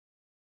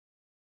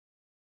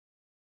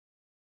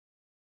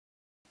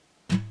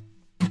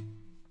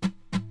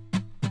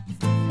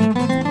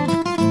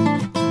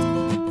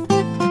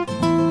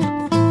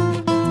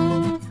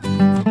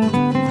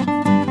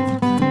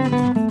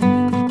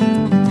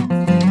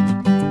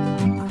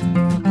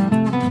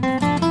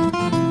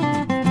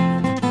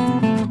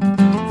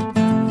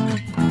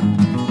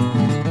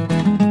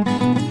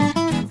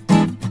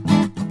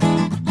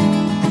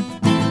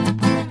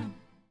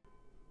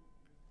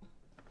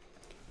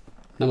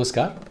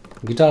नमस्कार,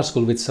 guitar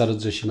school with Saroj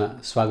जोशीमा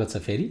स्वागत छ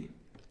फेरि।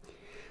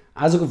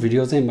 आजको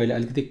भिडियो चाहिँ मैले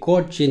अलिकति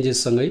कोड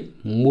चेन्जेस सँगै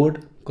मोड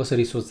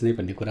कसरी सोच्ने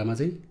भन्ने कुरामा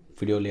चाहिँ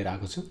भिडियो लिएर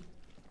आएको छु।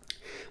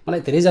 मलाई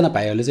धेरैजना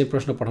भाइहरूले चाहिँ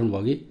प्रश्न पठाउनु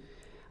भयो कि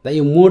दा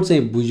यो मोड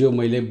चाहिँ बुझ्यो,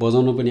 मैले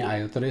बजाउन पनि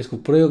आयो, तर यसको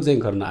प्रयोग चाहिँ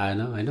गर्न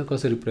आएन हैन,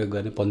 कसरी प्रयोग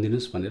गर्ने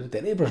भनिदिनुस् भनेर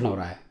धेरै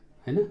प्रश्नहरू आए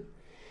हैन।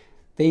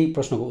 त्यही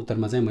प्रश्नको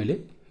उत्तरमा चाहिँ मैले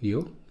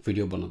यो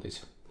भिडियो बनाउँदै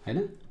छु हैन।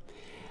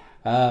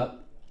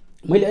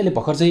 मैले अहिले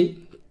भर्खर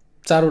चाहिँ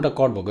चारवटा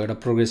कर्ड भएको एउटा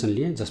प्रोग्रेसन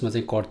लिए, जसमा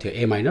चाहिँ कर्ड थियो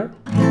ए माइनर,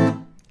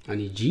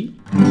 अनि जी,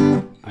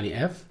 अनि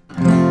एफ,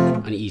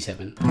 अनि ई7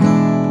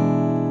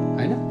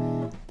 हैन।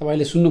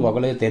 तपाईले सुन्नु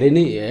भएकोलाई धेरै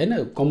नै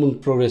हैन कमन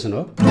प्रोग्रेसन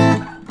हो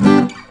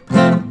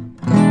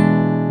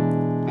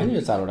हैन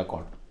यो चारवटा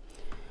कर्ड।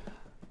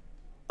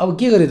 अब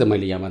के गरे त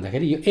मैले यहाँ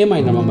भन्दाखेरि यो ए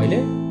माइनरमा मैले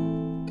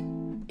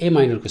ए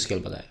माइनरको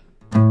स्केल बजाएँ।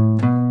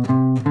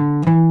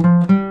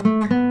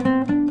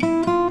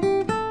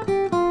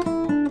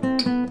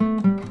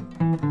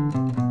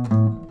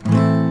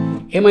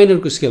 ए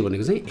माइनरको स्केल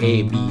भनेको चाहिँ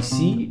A B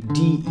C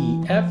D E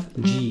F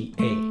G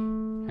ए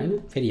हैन।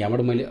 फेरि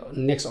यहाँबाट मैले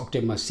नेक्स्ट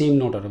अक्टेभमा सेम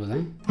नोटहरू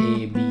बजाएँ,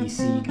 A B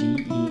C D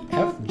E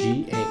F G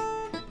ए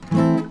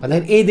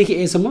भन्दाखेरि ए देखि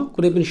ए सम्म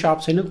कुनै पनि शार्प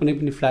छैन, कुनै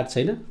पनि फ्ल्याट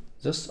छैन,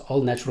 जस्ट अल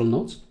नेचुरल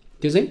नोट्स।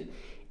 त्यो चाहिँ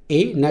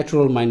ए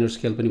नेचुरल माइनर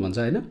स्केल पनि भन्छ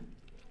हैन,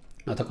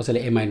 अथवा कसैले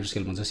ए माइनर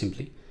स्केल भन्छ,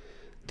 सिम्पली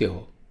त्यो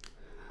हो।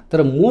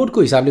 तर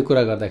मोडको हिसाबले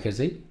कुरा गर्दाखेरि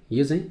चाहिँ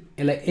यो चाहिँ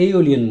यसलाई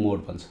एओलियन मोड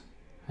भन्छ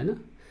हैन।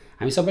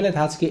 हामी सबैलाई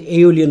थाहा छ कि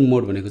एओलियन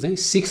मोड भनेको चाहिँ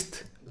 6th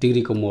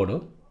डिग्रीको मोड हो।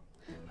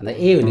 भन्दा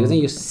ए भनेको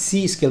चाहिँ यो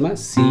C स्केलमा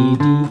C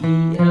D E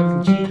F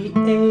G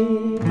ए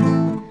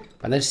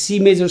भन्दा सी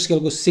मेजर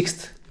स्केलको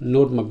 6th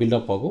नोटमा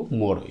बिल्डअप भएको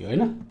मोड हो यो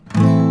हैन।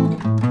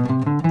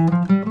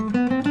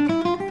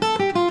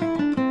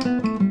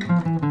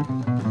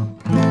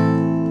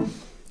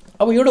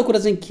 अब एउटा कुरा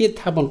चाहिँ के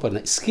थाहा पाउनु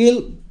पर्ने, स्केल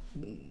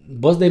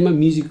बज्दैमा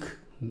म्युजिक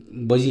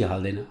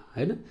बजिहाल्दैन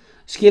हैन।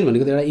 स्केल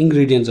भनेको त एउटा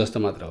इन्ग्रेडियन्ट जस्तो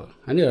मात्र हो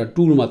हैन, एउटा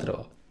टुल मात्र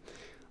हो।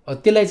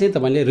 त्यसलाई चाहिँ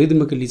तपाईले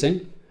रिदमिकली चाहिँ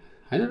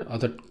हैन,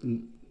 अथवा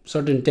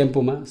सर्टेन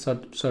टेम्पोमा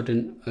सर्टेन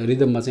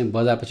रिदममा चाहिँ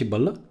बजाएपछि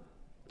बल्ल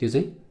त्यो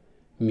चाहिँ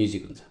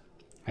म्युजिक हुन्छ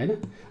हैन।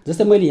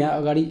 जस्तै मैले यहाँ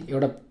अगाडि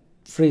एउटा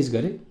फ्रेज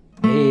गरेँ,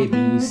 A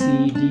B C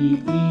D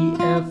E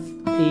F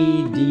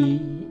A D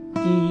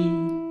E,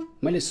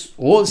 मैले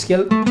होल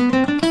स्केल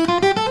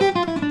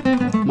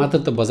मात्र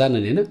त बजाएन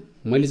नि हैन,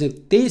 मैले चाहिँ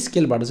त्यही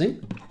स्केलबाट चाहिँ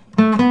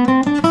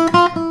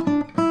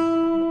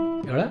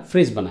एउटा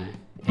फ्रेज बनाएँ,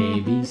 A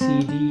B C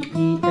D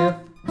E F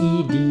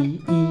E D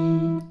E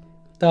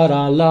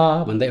तरा ला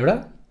भन्दा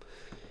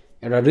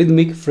एउटा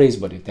रिदमिक फ्रेज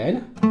बन्यो त्यहाँ हैन।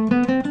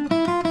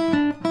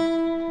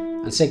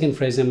 अनि सेकेन्ड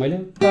फ्रेज चाहिँ मैले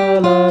ला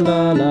ला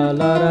ला ला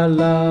ला ला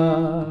ला।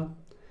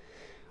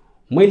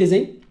 मैले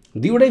चाहिँ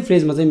दुईवटै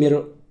फ्रेजमा चाहिँ मेरो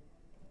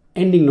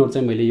एन्डिङ नोट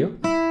चाहिँ मैले यो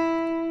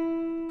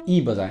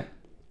ई बजाएँ।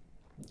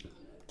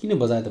 किन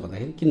बजाएँ त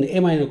भन्दाखेरि किन ए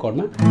माइनर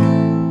कर्डमा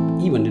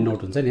ई भन्ने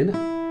नोट हुन्छ नि हैन,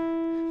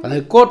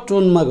 भन्दाखेरि कोड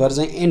टोनमा गएर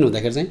चाहिँ एन्ड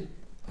हुँदाखेरि चाहिँ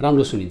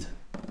राम्रो सुनिन्छ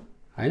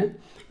हैन।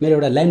 मेरो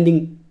एउटा ल्यान्डिङ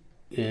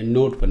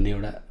नोट भन्ने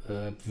एउटा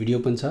भिडियो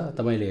पनि छ,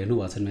 तपाईले हेर्नु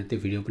भएको छैन भने त्यो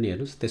भिडियो पनि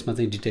हेर्नुस्, त्यसमा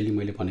चाहिँ डिटेलली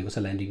मैले भनेको छ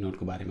ल्यान्डिङ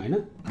नोटको बारेमा हैन।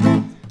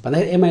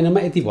 भन्दाखेरि ए माइनरमा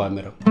यति भयो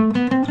मेरो।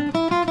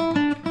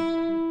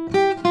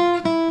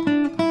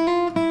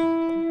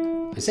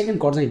 सेकेन्ड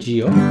कर्ड चाहिँ जी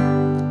हो।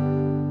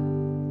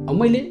 अब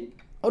मैले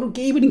अरू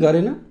केही पनि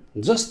गरेन,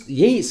 जस्ट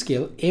यही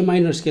स्केल ए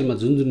माइनर स्केलमा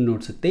जुन जुन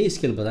नोट छ त्यही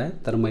स्केल बजाएँ,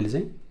 तर मैले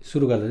चाहिँ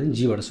सुरु गर्दा चाहिँ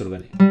जीबाट सुरु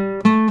गरेँ,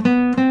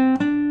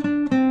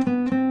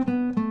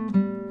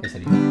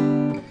 यसरी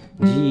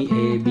जी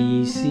A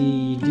B C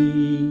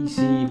D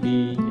C B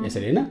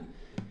यसरी हैन।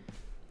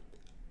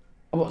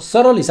 अब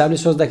सरल हिसाबले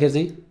सोच्दाखेरि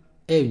चाहिँ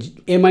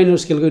ए माइनर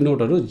स्केलकै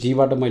नोटहरू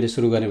जीबाट मैले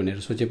सुरु गरेँ भनेर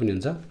सोचे पनि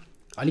हुन्छ।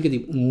 अलिकति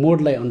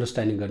मोडलाई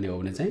अन्डरस्ट्यान्डिङ गर्ने हो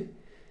भने चाहिँ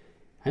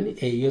हैन,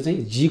 यो चाहिँ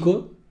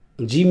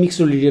जी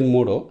मिक्सोलिडियन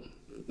मोड हो।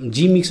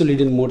 जी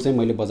मिक्सोलिडियन मोड चाहिँ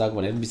मैले बजाएको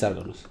भनेर विचार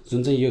गर्नुहोस्,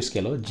 जुन चाहिँ यो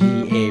स्केल हो जी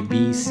A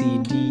B C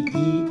D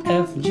E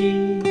F G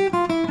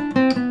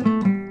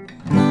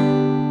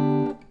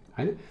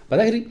हैन।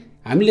 भन्दाखेरि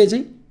हामीले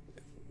चाहिँ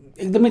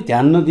एकदमै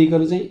ध्यान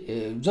नदिइकन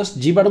चाहिँ जस्ट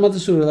जीबाट मात्र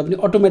सुरु गर्दा पनि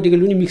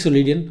अटोमेटिकली पनि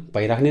मिक्सोलिडियन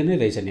भइराख्ने नै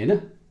रहेछ नि हैन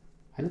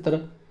हैन। तर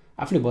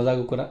आफूले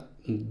बजाएको कुरा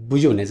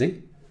बुझ्यो भने चाहिँ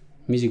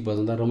म्युजिक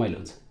बजाउँदा रमाइलो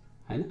हुन्छ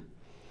हैन।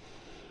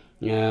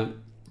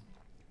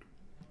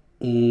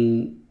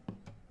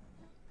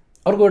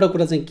 अर्को एउटा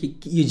कुरा चाहिँ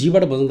यो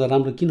जीबाट बजाउँदा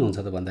राम्रो किन हुन्छ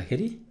त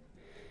भन्दाखेरि,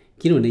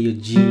 किनभने यो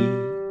जी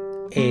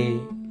ए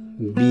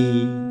बी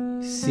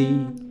सी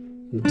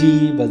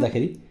डी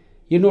बज्दाखेरि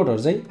यो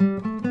नोटहरू चाहिँ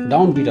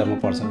डाउन बिटहरूमा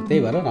पर्छ, त्यही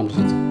भएर राम्रो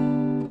सुन्छ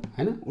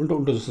हैन, उल्टो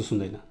उल्टो जस्तो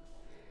सुन्दैन।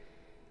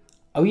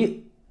 अब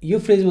यो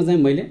फ्रेजमा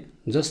चाहिँ मैले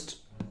जस्ट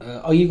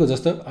अघिको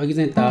जस्तो अघि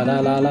चाहिँ ता ला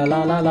ला ला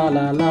ला ला ला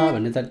ला ला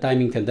भन्ने त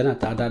टाइमिङ थिएन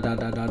ता डा डा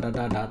डा डा डा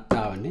डा डा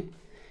टा भन्ने,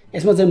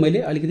 यसमा चाहिँ मैले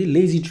अलिकति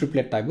लेजी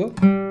ट्रिप्लेट टाइपको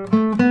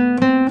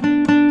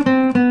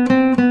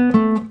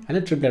हैन,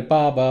 ट्रिप्लेट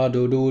पा बा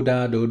डो डो डा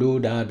डो डो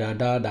डा डा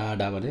डा डा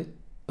डा भने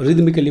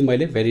रिदमिकली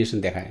मैले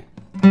भेरिएसन देखाएँ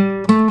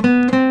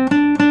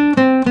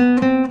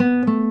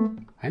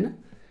हैन।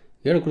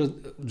 एउटा कुरा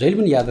जहिले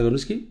पनि याद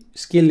गर्नुहोस् कि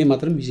स्केलले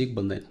मात्र म्युजिक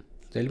बन्दैन,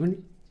 जहिले पनि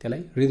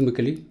त्यसलाई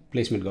रिदमिकली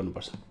प्लेसमेन्ट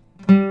गर्नुपर्छ।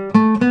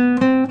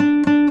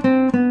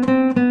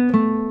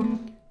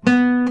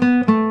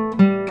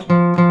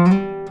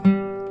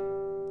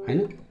 हैन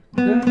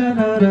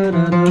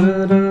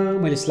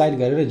मैले स्लाइड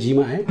गरेर जी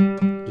मा आए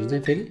जुन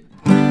चाहिँ फेरि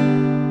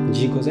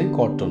जी को चाहिँ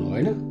कॉर्ड टोन हो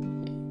हैन।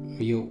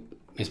 यो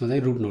यसमा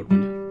चाहिँ रुट नोट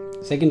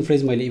भन्यो। सेकेन्ड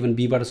फ्रेज मैले इभन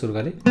बी बाट सुरु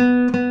गरे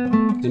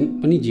जुन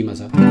पनि जी मा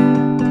छ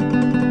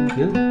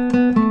हैन।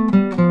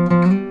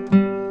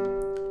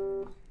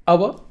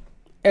 अब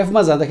एफ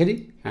मा जाँदाखेरि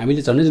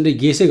हामीले झन्डै झन्डै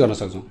गेसै गर्न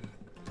सक्छौं।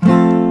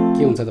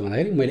 के हुन्छ त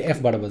भन्दाखेरि मैले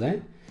एफ बाट बजाएँ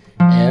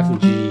F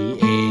G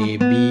A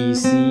B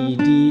C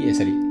D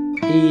यसरी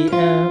ए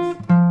एफ।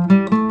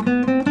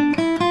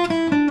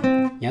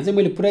 यहाँ चाहिँ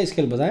मैले पुरा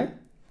स्केल बजाएँ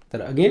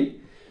तर अगेन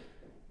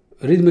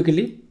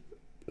रिदमिकली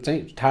चाहिँ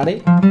ठाडै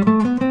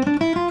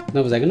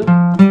नबजाइकन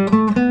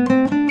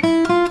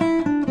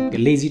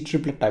लेजी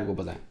ट्रिपलेट टाइपको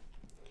बजाएँ।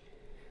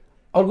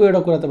 अर्को एउटा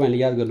कुरा तपाईले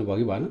याद गर्नुभयो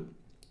कि भएन,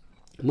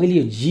 मैले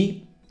यो जी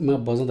मा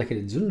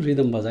बजाउँदाखेरि जुन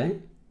रिदम बजाएँ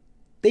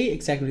त्यही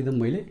एक्ज्याक्ट रिदम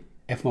मैले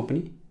एफ मा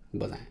पनि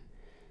बजाएँ।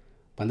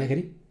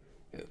 भन्दाखेरि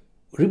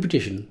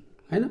रिपिटेसन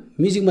हैन,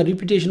 म्युजिकमा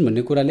रिपिटेसन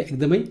भन्ने कुराले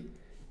एकदमै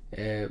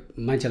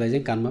मान्छेलाई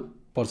चाहिँ कानमा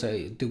पर्छ।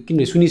 त्यो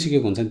किनभने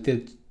सुनिसकेको हुन्छ नि, त्यो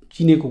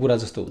चिनेको कुरा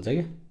जस्तो हुन्छ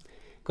क्या।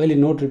 कहिले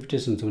नोट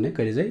रिपिटेसन हुन्छ भने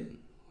कहिले चाहिँ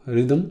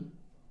रिदम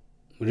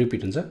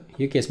रिपिट हुन्छ।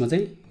 यो केसमा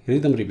चाहिँ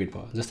रिदम रिपिट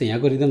भयो। जस्तै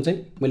यहाँको रिदम चाहिँ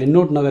मैले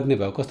नोट नगर्ने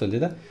भयो कस्तो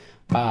हुन्थ्यो त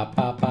पा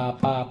पा पा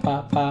पा पा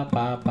पा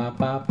पा पा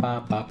पा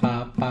पा पा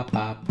पा पा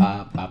पा पा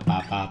पा पा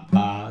पा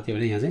पा त्यो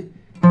भने यहाँ चाहिँ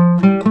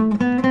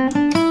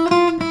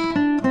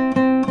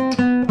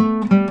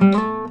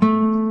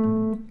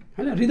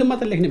हैन रिदम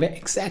मात्र लेख्ने भए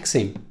एक्ज्याक्ट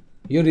सेम।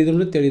 यो रिदम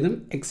र त्यो रिदम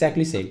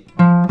एक्ज्याक्टली सेम।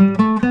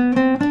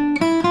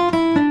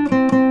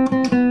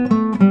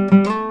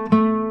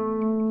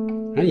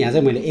 यहाँ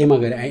चाहिँ मैले ए मा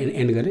गएर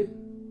एन्ड गरेँ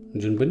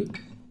जुन पनि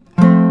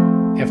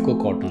एफ को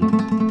कॉर्ड टोन।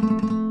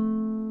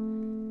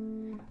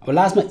 अब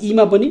लास्टमा ई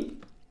मा पनि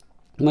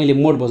मैले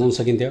मोड बजाउन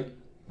सकिन्थ्यो।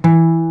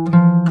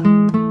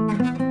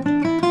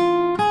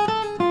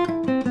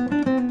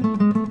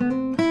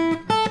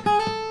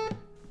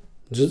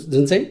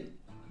 जुन चाहिँ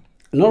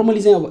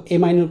नर्मली चाहिँ अब ए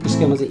माइनरको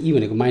स्केलमा चाहिँ ई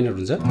भनेको माइनर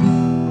हुन्छ,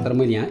 तर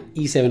मैले यहाँ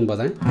E7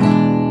 बजाएँ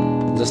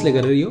जसले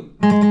गरेर यो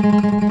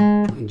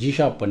जी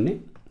शार्प भन्ने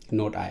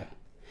नोट आयो।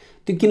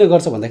 त्यो किन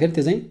गर्छ भन्दाखेरि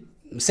त्यो चाहिँ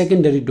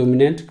सेकेन्डरी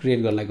डोमिनेन्ट क्रिएट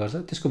गर्नलाई गर्छ।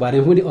 त्यसको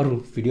बारेमा पनि अरू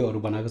भिडियोहरू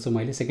बनाएको छ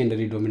मैले,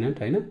 सेकेन्डरी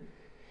डोमिनेन्ट हैन,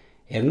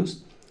 हेर्नुस्।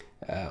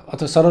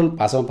 अथवा सरल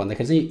भाषामा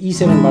भन्दाखेरि चाहिँ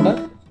E7 बाट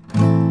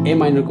ए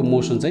माइनरको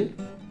मोसन चाहिँ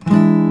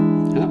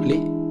अलि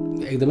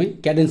एकदमै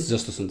क्याडेन्स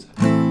जस्तो सुन्छ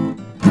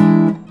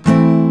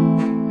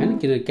हैन,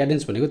 किनभने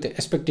क्याडेन्स भनेको त्यो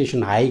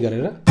एक्सपेक्टेसन हाई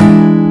गरेर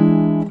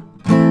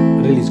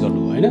रिलिज गर्नु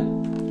हो हैन।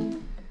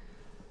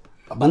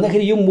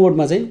 भन्दाखेरि यो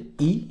मोडमा चाहिँ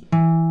ई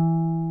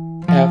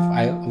एफ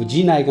आयो। अब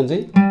जी नआइकन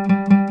चाहिँ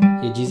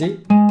यो जी चाहिँ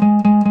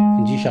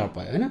जी शार्प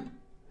आयो हैन।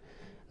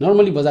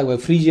 नर्मली बजाएको भए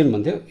फ्रिजियन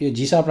भन्थ्यो, यो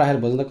जी शार्प राखेर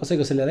बजाउँदा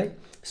कसैले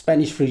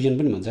स्पेनिश फ्रिजियन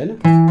पनि भन्छ हैन।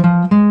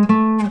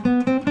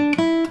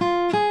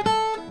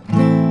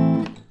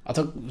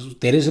 अथवा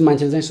धेरै जसो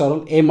मान्छेले चाहिँ सरल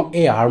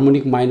ए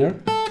हार्मोनिक माइनर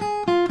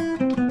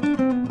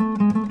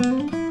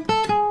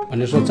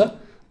भनेर सोच्छ,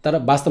 तर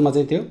वास्तवमा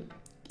चाहिँ त्यो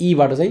ई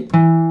बाट चाहिँ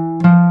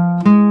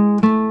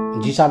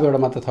जी शार्प एउटा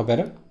मात्र थपेर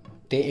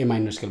त्यही ए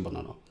माइनर स्केल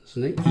बनाउनु।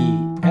 E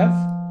F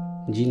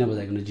G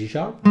नबजाइकन G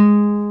sharp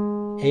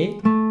A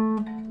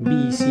B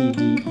C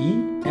D E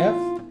F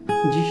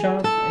G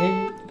sharp ए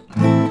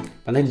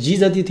भन्दाखेरि जी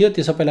जति थियो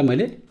त्यो सबैलाई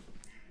मैले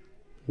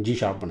जी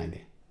शार्प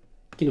बनाइदिएँ।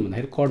 किन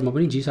भन्दाखेरि कर्डमा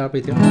पनि जी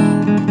शार्पै थियो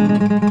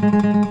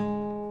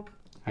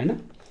हैन।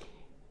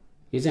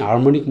 यो चाहिँ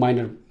हार्मोनिक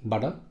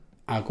माइनरबाट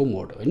आएको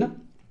मोड हैन।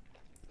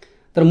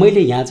 तर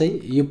मैले यहाँ चाहिँ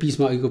यो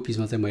पिसमा अघिको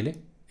पिसमा चाहिँ मैले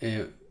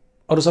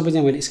अरू सबै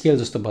चाहिँ मैले स्केल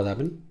जस्तो बजाए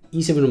पनि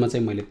E7 मा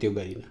चाहिँ मैले त्यो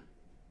गरिनँ।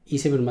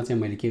 E7 मा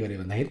चाहिँ मैले के गरेँ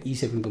भन्दाखेरि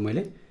E7 को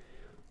मैले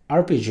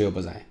आर्पेजियो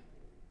बजाएँ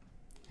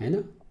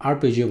हैन।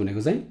 आर्पेजियो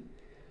भनेको चाहिँ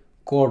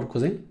कर्डको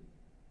चाहिँ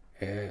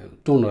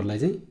टोनहरूलाई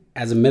चाहिँ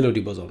एज अ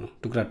मेलोडी बजाउनु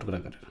टुक्रा टुक्रा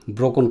गरेर,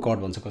 ब्रोकन कर्ड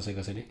भन्छ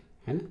कसैले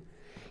हैन।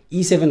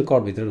 E7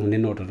 कर्ड भित्र हुने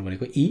नोटहरू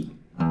भनेको ई,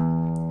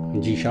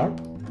 जी शार्प,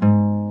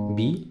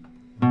 बी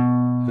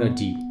र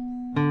डी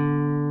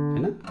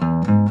हैन।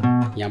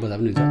 यहाँ बजा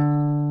पनि हुन्छ।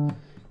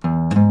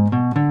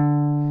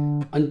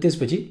 अनि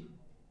त्यसपछि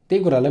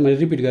त्यही कुरालाई मैले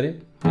रिपिट गरेँ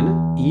हैन।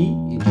 ई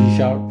G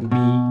sharp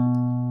be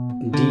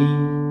D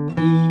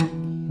E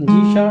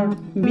G sharp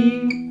be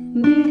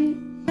D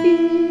E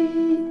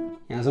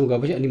यहाँसम्म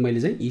गएपछि अनि मैले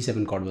चाहिँ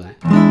E7 कर्ड बजाएँ,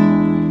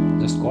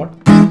 जस्ट कर्ड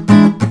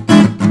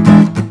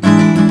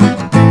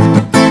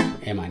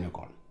ए माइनर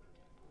कर्ड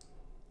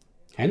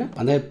हैन।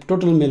 भन्दा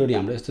टोटल मेलोडी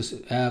हाम्रो यस्तो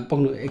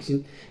पक्नु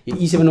एकछिन यो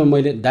E7 मा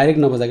मैले डाइरेक्ट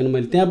नबजाइकन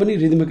मैले त्यहाँ पनि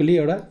रिदमिकली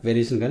एउटा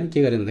भेरिएसन गरेँ।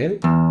 के गरेँ भन्दाखेरि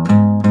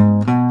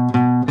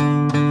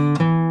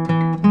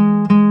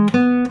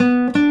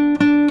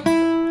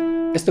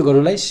यस्तो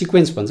गर्नुलाई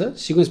सिक्वेन्स भन्छ।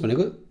 सिक्वेन्स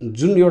भनेको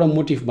जुन एउटा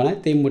मोटिभ बनाए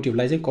त्यही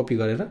मोटिभलाई चाहिँ कपी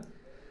गरेर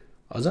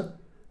अझ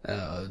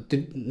त्यो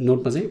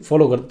नोटमा चाहिँ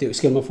फलो गर्दै त्यो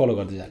स्केलमा फलो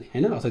गर्दै जाने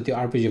हैन, अथवा त्यो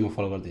आर्पेजियोमा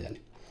फलो गर्दै जाने।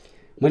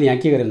 मैले यहाँ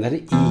के गरेँ भन्दाखेरि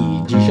ई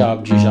जी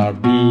शार्प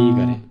बी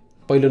गरेँ।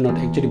 पहिलो नोट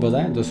एकचोटि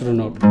बजाएँ, दोस्रो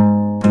नोट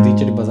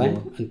दुईचोटि बजाएँ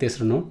अनि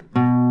तेस्रो नोट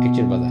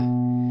एकचोटि बजाएँ।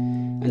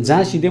 अनि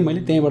जहाँ सिधै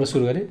मैले त्यहीँबाट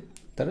सुरु गरेँ,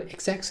 तर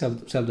एक्ज्याक्ट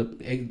शब्द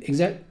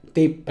एक्ज्याक्ट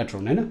त्यही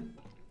प्याटर्न होइन,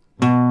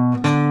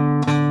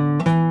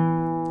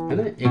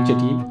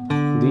 एकचोटि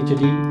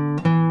दुईचोटि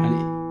अनि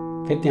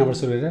फेरि त्यहाँबाट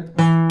सुरु गरेर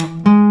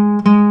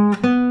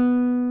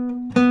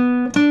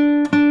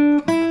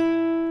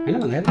होइन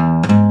भन्दाखेरि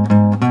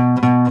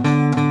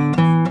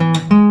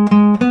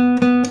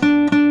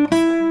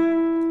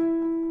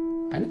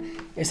होइन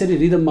यसरी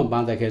रिदममा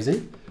बाँध्दाखेरि चाहिँ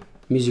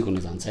म्युजिक हुन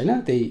जान्छ होइन।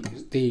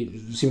 त्यही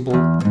सिम्पल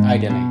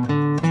आइडिया नै।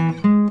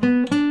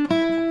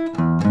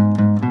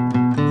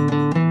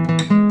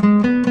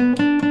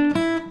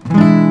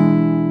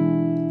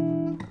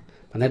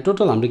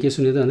 टोटल हामीले के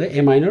सुनेको भन्दा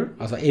ए माइनर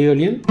अथवा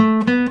एओलियन,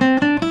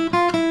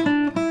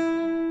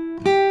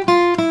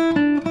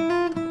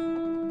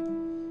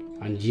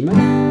 अनि जीमा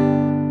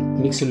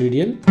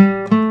मिक्सोलिडियन,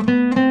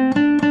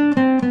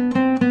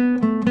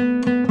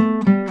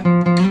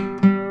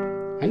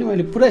 होइन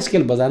मैले पुरा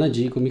स्केल बजाएन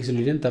जीको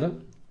मिक्सोलिडियन, तर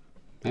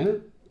होइन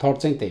थर्ड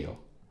चाहिँ त्यही हो।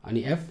 अनि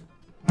एफ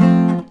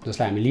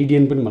जसलाई हामी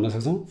लिडियन पनि भन्न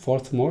सक्छौँ,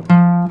 फोर्थ मोड,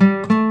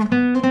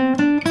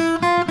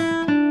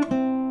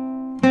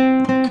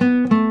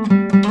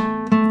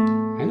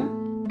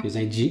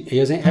 जी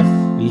यो चाहिँ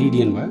एफ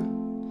लिडियन भयो।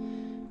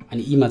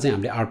 अनि ईमा चाहिँ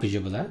हामीले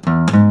आर्पेजियो बजायो।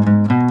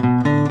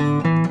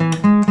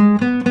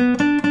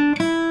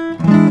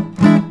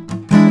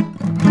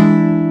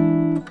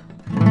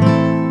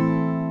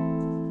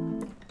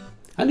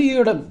 अनि यो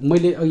एउटा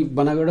मैले अघि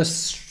बनाएको एउटा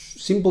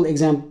सिम्पल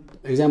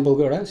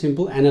एक्जाम्पलको एउटा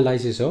सिम्पल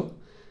एनालाइसिस हो।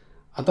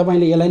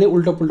 तपाईँले यसलाई नै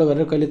उल्टो पुल्टो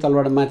गरेर कहिले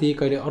तलबाट माथि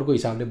कहिले अर्को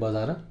हिसाबले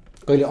बजाएर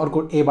कहिले अर्को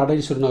एबाट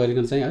नै सुरु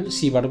नगरिकन चाहिँ है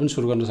सीबाट पनि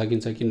सुरु गर्न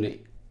सकिन्छ, किनभने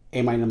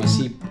ए माइनरमा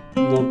सी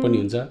नोट पनि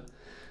हुन्छ।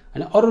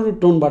 अनि अरू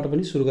टोनबाट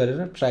पनि सुरु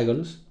गरेर ट्राई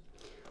गर्नुहोस्।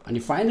 अनि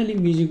फाइनली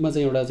म्युजिकमा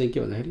चाहिँ एउटा चाहिँ के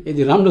भन्दाखेरि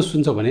यदि राम्रो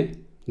सुन्छ भने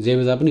जे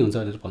बजा पनि हुन्छ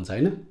भनेर भन्छ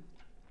होइन।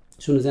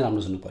 सुन्नु चाहिँ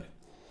राम्रो सुन्नु पऱ्यो।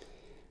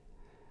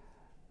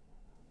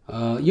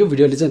 यो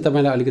भिडियोले चाहिँ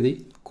तपाईँलाई अलिकति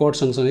कोड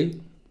सँगसँगै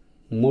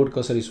मोड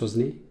कसरी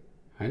सोच्ने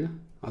होइन,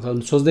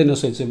 अथवा सोच्दै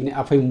नसोचे पनि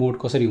आफै मोड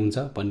कसरी हुन्छ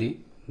भन्ने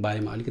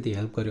बारेमा अलिकति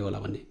हेल्प गर्यो होला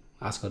भन्ने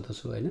आश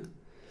गर्दछु होइन।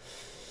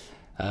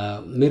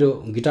 मेरो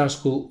guitar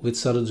school with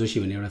Sharad Joshi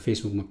भन्ने एउटा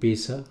फेसबुकमा पेज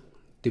छ,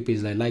 त्यो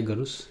पेजलाई लाइक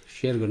गर्नुहोस्,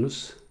 सेयर गर्नुहोस्,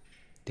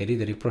 धेरै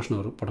धेरै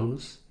प्रश्नहरू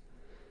पठाउनुहोस्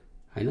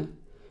होइन।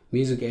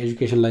 म्युजिक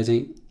एजुकेसनलाई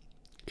चाहिँ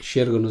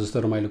सेयर गर्नु जस्तो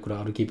रमाइलो कुरा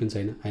अरू केही पनि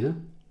छैन होइन।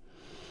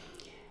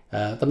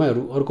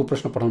 तपाईँहरू अर्को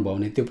प्रश्न पठाउनु भयो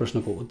भने त्यो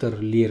प्रश्नको उत्तर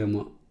लिएर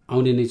म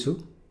आउने नै छु।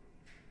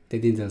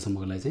 त्यति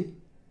दिनसम्मको लागि चाहिँ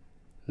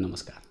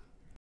नमस्कार।